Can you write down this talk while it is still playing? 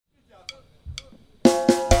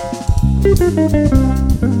Hello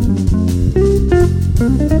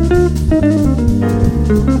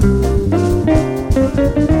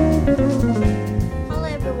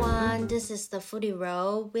everyone, this is the foodie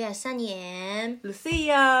row. We are Sunny and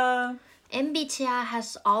Lucia. MBTI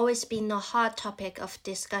has always been a hot topic of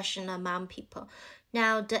discussion among people.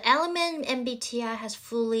 Now, the element MBTI has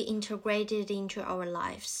fully integrated into our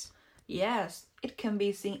lives. Yes, it can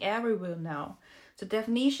be seen everywhere now. The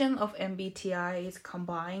definition of MBTI is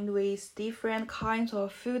combined with different kinds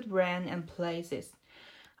of food brands and places.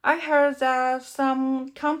 I heard that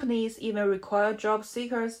some companies even require job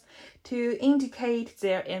seekers to indicate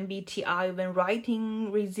their MBTI when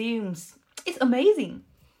writing resumes. It's amazing.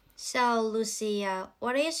 So, Lucia,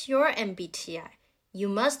 what is your MBTI? You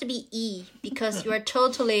must be E because you are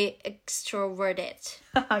totally extroverted.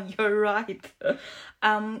 You're right.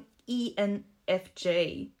 I'm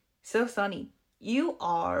ENFJ. So Sunny, you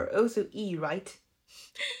are also E, right?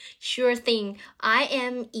 Sure thing, I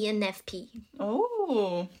am ENFP.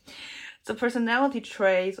 Oh, the personality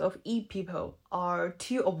traits of E people are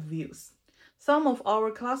too obvious. Some of our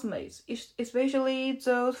classmates, especially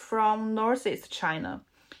those from Northeast China,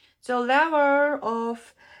 the level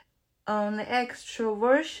of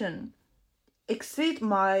extroversion exceed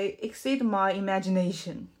my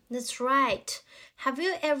imagination. That's right. Have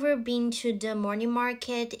you ever been to the morning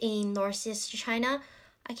market in Northeast China?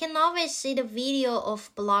 I can always see the video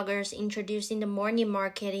of bloggers introducing the morning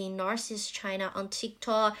market in Northeast China on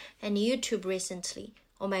TikTok and YouTube recently.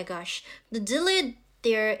 Oh my gosh, the dealer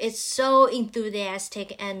there is so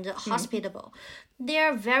enthusiastic and hospitable. They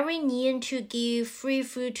are very near to give free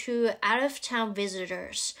food to out-of-town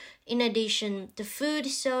visitors. In addition, the food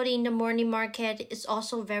sold in the morning market is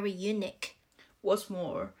also very unique. What's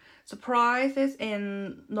more, the prices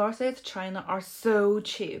in Northeast China are so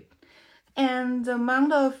cheap. And the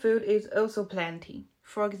amount of food is also plenty.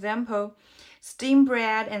 For example, steamed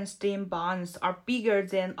bread and steamed buns are bigger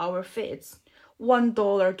than our feet.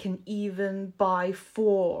 $1 can even buy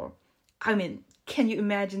 4. I mean, can you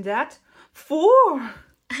imagine that? 4!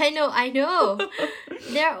 I know.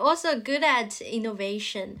 They're also good at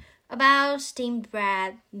innovation. About steamed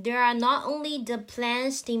bread, there are not only the plain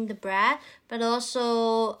steamed bread, but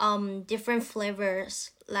also different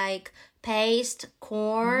flavors like paste,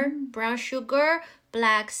 corn, brown sugar,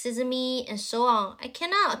 black sesame, and so on. I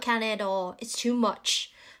cannot count it all. It's too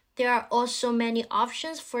much. There are also many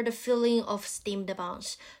options for the filling of steamed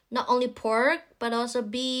buns. Not only pork, but also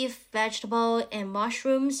beef, vegetable, and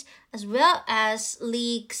mushrooms, as well as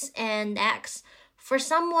leeks and eggs. For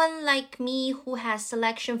someone like me who has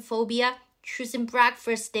selection phobia, choosing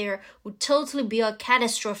breakfast there would totally be a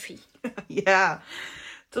catastrophe. Yeah.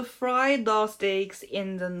 The fried dog steaks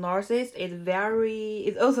in the Northeast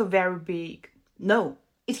is also very big. No,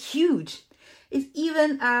 it's huge. It's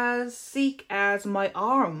even as thick as my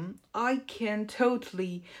arm. I can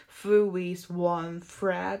totally fool with one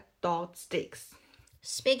fried dog steaks.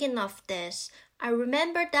 Speaking of this, I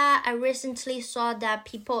remember that I recently saw that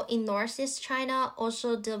people in Northeast China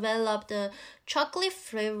also developed the chocolate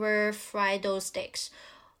flavor fried dough steaks.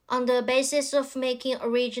 On the basis of making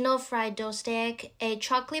original fried dough steak, a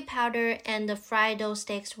chocolate powder and the fried dough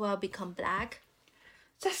steaks will become black.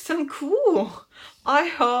 That's so cool. I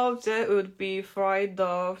hope there would be fried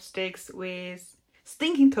dog steaks with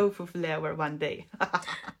stinking tofu flavor one day.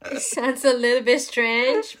 It sounds a little bit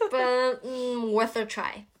strange, but worth a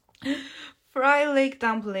try. Fried leek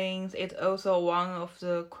dumplings is also one of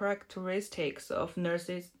the characteristics of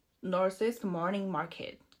Northeast morning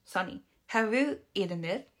market. Sunny, have you eaten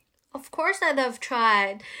it? Of course I've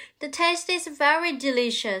tried. The taste is very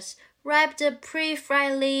delicious. Wrap the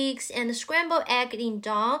pre-fried leeks and scrambled egg in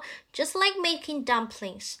dough, just like making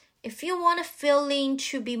dumplings. If you want a filling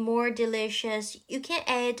to be more delicious, you can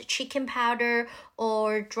add chicken powder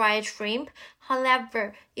or dried shrimp.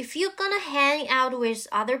 However, if you're gonna hang out with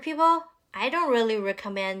other people, I don't really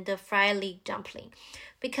recommend the fried leek dumpling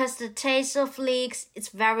because the taste of leeks is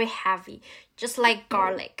very heavy, just like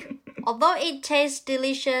garlic. Although it tastes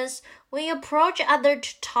delicious, when you approach others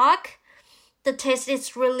to talk, the taste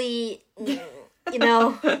is really,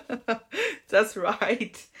 That's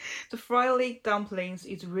right. The fried leek dumplings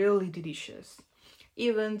is really delicious.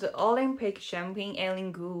 Even the Olympic champion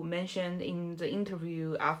Ailing GU mentioned in the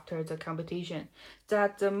interview after the competition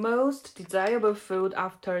that the most desirable food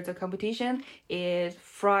after the competition is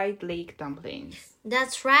fried leek dumplings.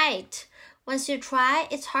 That's right. Once you try,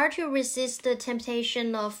 it's hard to resist the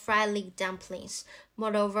temptation of fried leek dumplings.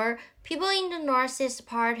 Moreover, people in the northeast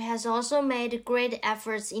part has also made great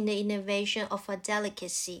efforts in the innovation of a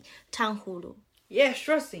delicacy, Tanghulu. Yeah,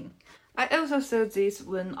 sure thing. I also saw this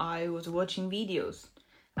when I was watching videos.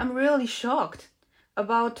 I'm really shocked.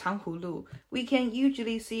 About Tanghulu, we can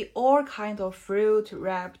usually see all kinds of fruit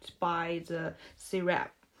wrapped by the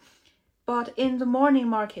syrup. But in the morning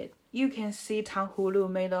market, you can see Tanghulu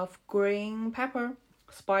made of green pepper,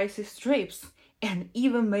 spicy strips, and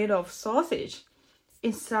even made of sausage.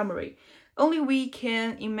 In summary, only we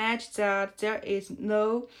can imagine that there is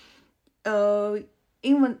no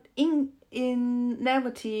innovative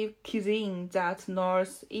cuisine that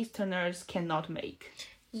Northeasterners cannot make.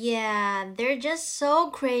 Yeah, they're just so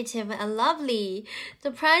creative and lovely.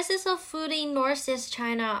 The prices of food in Northeast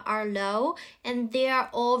China are low and they are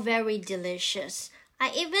all very delicious.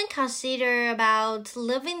 I even consider about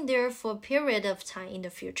living there for a period of time in the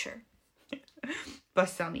future. But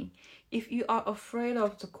Sunny, if you are afraid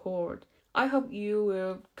of the cold, I hope you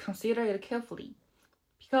will consider it carefully.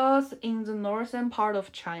 Because in the northern part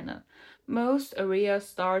of China, most areas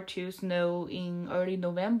start to snow in early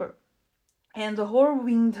November. And the whole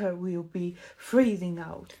winter will be freezing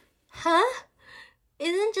out. Huh?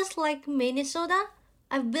 Isn't just like Minnesota?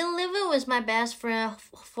 I've been living with my best friend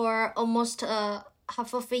for almost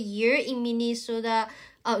half of a year in Minnesota.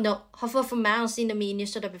 Oh no, half of a month in the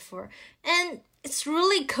Minnesota before. And it's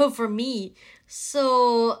really cold for me.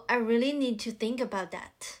 So I really need to think about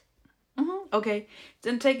that. Okay,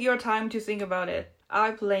 then take your time to think about it.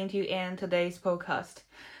 I plan to end today's podcast.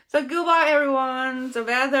 So goodbye everyone. The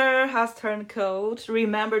weather has turned cold.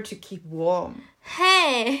 Remember to keep warm.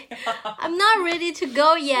 Hey, I'm not ready to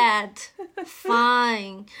go yet.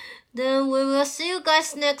 Fine. Then we will see you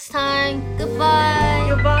guys next time. Goodbye.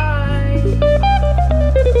 Goodbye.